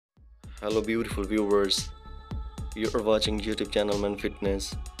Hello beautiful viewers, you are watching YouTube channel Man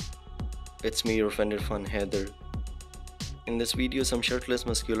Fitness. It's me your friend Irfanhaidarpage. In this video some shirtless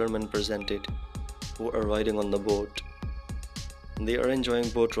muscular men presented who are riding on the boat. They are enjoying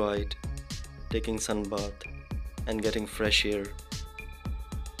boat ride, taking sunbath and getting fresh air.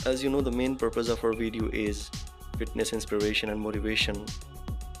 As you know, the main purpose of our video is fitness inspiration and motivation.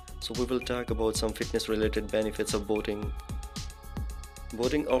 So we will talk about some fitness related benefits of boating.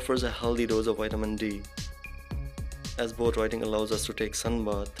 Boating offers a healthy dose of vitamin D, as boat riding allows us to take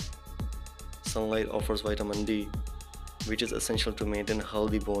sunbath. Sunlight offers vitamin D, which is essential to maintain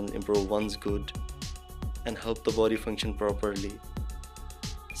healthy bones, improve one's good, and help the body function properly.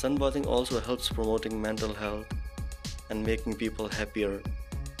 Sunbathing also helps promoting mental health and making people happier,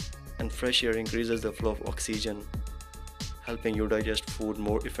 and fresh air increases the flow of oxygen, helping you digest food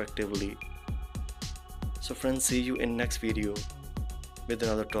more effectively. So friends, see you in next video with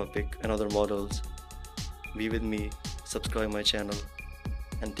another topic and other models. Be with me, subscribe my channel,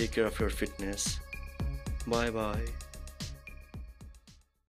 and take care of your fitness. Bye bye.